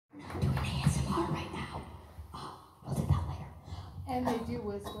And they do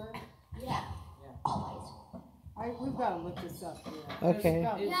whisper? Yeah. Always. We've got to look this up here. Okay.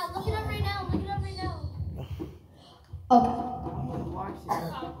 Yeah, look it up right now. Look it up right now. I'm Okay. going to watch it.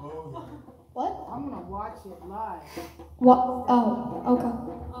 What? I'm going to watch it live. What? Oh, okay.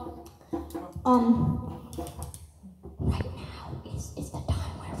 Right now is the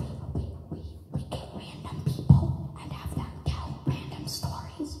time where we get random people and have them tell random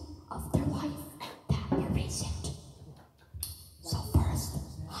stories of their life that were recent. So first,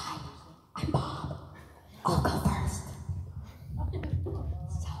 hi, I'm Bob. I'll go first.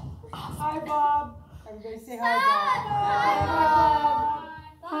 Hi, Bob. Everybody say hi, Bob.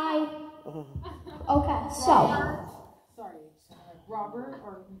 Hi. Okay, so. Sorry, Robert,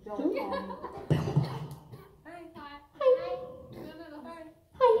 or don't call me.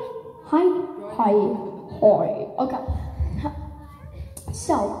 Hi. Okay.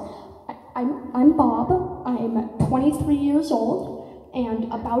 So, I'm Bob. I'm 23 years old, and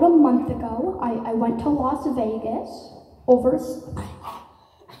about a month ago, I went to Las Vegas over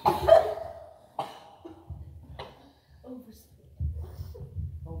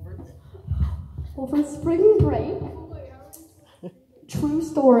spring break. True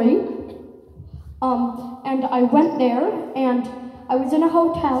story. And I went there, and I was in a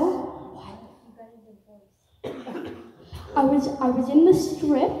hotel. I was in the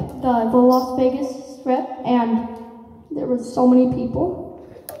strip, the Las Vegas strip, and there were so many people.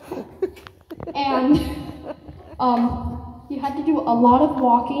 And you had to do a lot of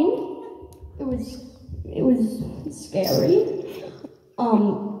walking. It was scary.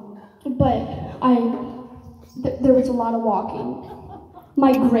 But there was a lot of walking.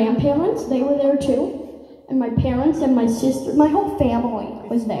 My grandparents, they were there too. And my parents and my sister, my whole family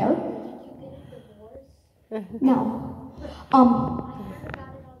was there. No.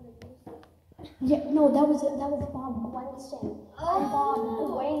 Yeah, no, that was Bob Winston. Bob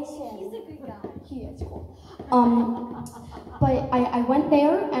Winston. He's a good guy. He is cool. But I went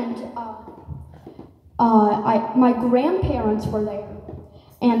there, and my grandparents were there,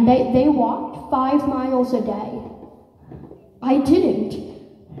 and they walked 5 miles a day. I didn't.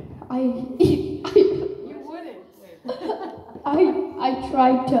 You wouldn't. I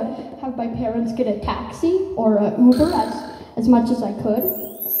tried to have my parents get a taxi or an Uber as much as I could.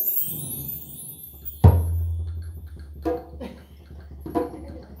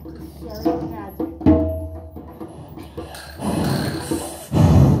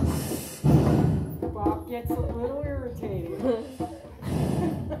 Bob gets a little irritated.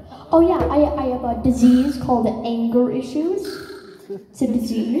 Oh yeah, I have a disease called anger issues. It's a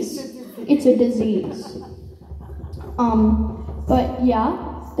disease. It's a disease. But yeah,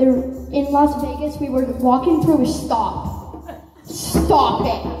 there in Las Vegas we were walking through a stop. Stop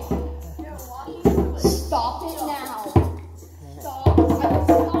it. Stop it now. Stop.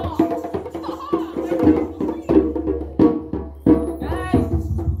 Stop. Guys!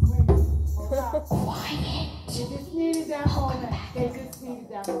 Wait, hold on. Quiet. They just needed that moment.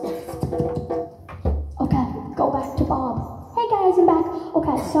 Okay, go back to Bob. Hey guys, I'm back.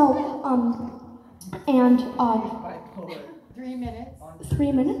 Okay, so, and, 3 minutes.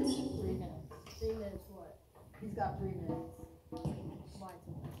 3 minutes? 3 minutes. 3 minutes what? He's got 3 minutes.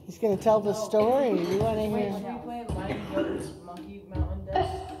 He's going to tell the story. You want to hear? When we play Lion Goat's Monkey Mountain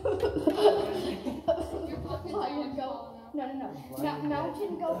Death. Lion goat. No.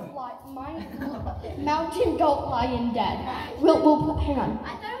 Mountain goat mountain goat lion dead. We'll hang on. I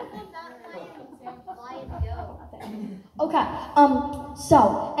thought it was lion goat. Okay,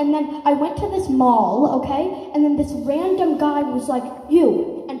 so, and then I went to this mall, okay, and then this random guy was like,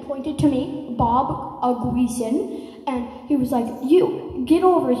 you, and pointed to me, Bob Gleason, and he was like, you, get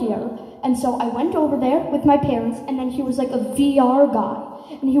over here. And so I went over there with my parents, and then he was like a VR guy.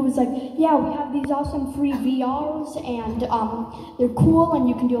 And he was like, yeah, we have these awesome free VRs, and they're cool, and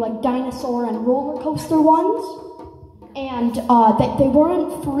you can do like dinosaur and roller coaster ones. And they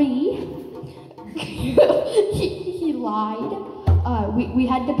weren't free. He lied. We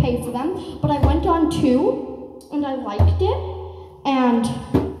had to pay for them. But I went on 2, and I liked it. And,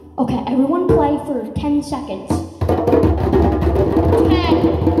 okay, everyone play for 10 seconds. 10,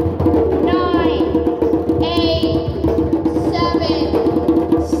 9, 8, 7,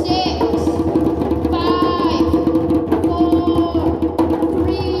 6, 5, 4,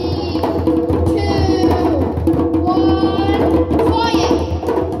 3, 2, 1. Quiet.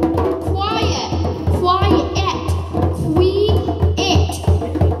 Quiet. Quiet.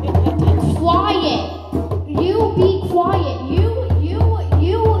 Quiet. You be quiet. You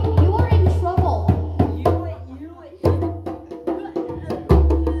are in trouble.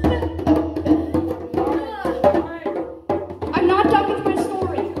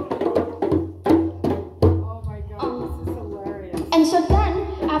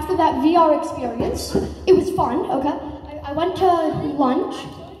 experience. It was fun, okay? I went to lunch.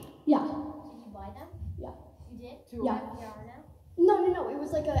 Yeah. Did you buy them? Yeah. You did? Yeah. VR now? No. It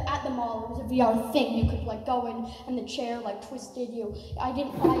was like at the mall. It was a VR thing. You could like go in and the chair like twisted you. I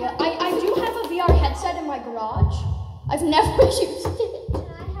didn't buy it. I do have a VR headset in my garage. I've never used it. Can I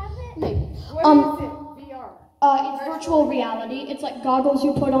have it? Maybe. What is it? VR? It's virtual reality. It's like goggles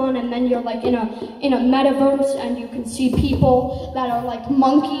you put on, and then you're like in a metaverse, and you can see people that are like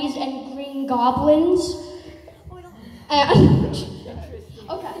monkeys and green goblins. And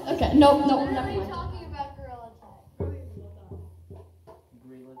okay, no, What are never you mind. talking about, Gorilla Tag?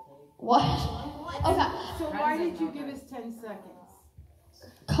 What? Okay, So why did you give us 10 seconds?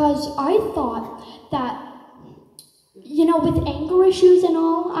 cause I thought that. You know, with anger issues and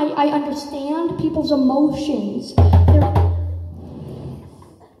all, I understand people's emotions.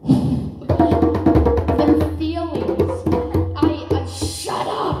 Their feelings. Shut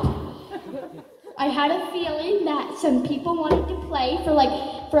up! I had a feeling that some people wanted to play for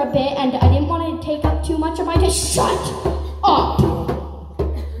a bit, and I didn't want to take up too much of my time. Shut up!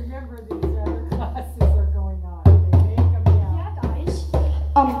 Remember, these other classes are going on. They may come down. Yeah, guys.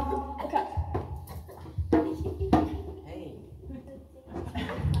 Okay.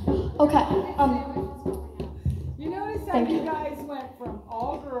 Okay, You notice how Thank you you. guys went from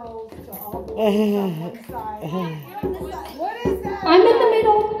all girls to all boys on one side. What is that? I'm in the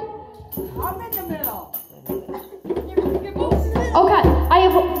middle. I'm in the middle. Okay, I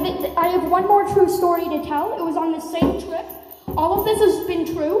have one more true story to tell. It was on the same trip. All of this has been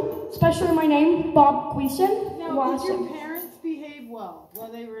true, especially my name, Bob Gleason. Now, did your parents behave well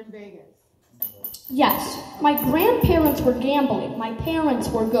while they were in Vegas? Yes, my grandparents were gambling. My parents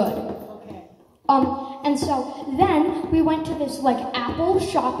were good. Okay. And so then we went to this like Apple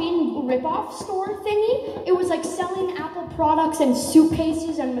shopping ripoff store thingy. It was like selling Apple products and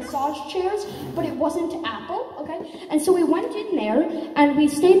suitcases and massage chairs, but it wasn't Apple, okay? And so we went in there and we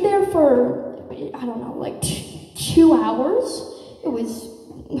stayed there for, I don't know, like 2 hours. It was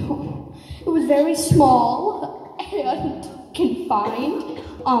very small and confined.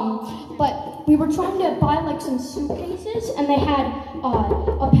 But we were trying to buy like some suitcases, and they had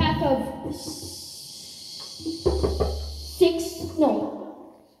a pack of 3.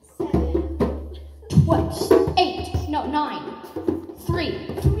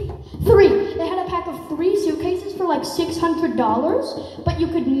 They had a pack of 3 suitcases for like $600, but you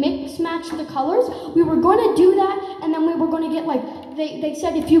could mix match the colors. We were going to do that, and then we were going to get like, they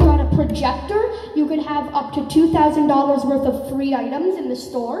said if you got a projector, you could have up to $2,000 worth of free items in the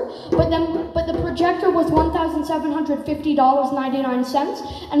store. But the projector was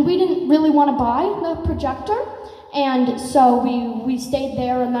 $1,750.99, and we didn't really want to buy the projector. And so we stayed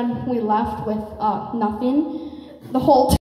there, and then we left with nothing the whole time.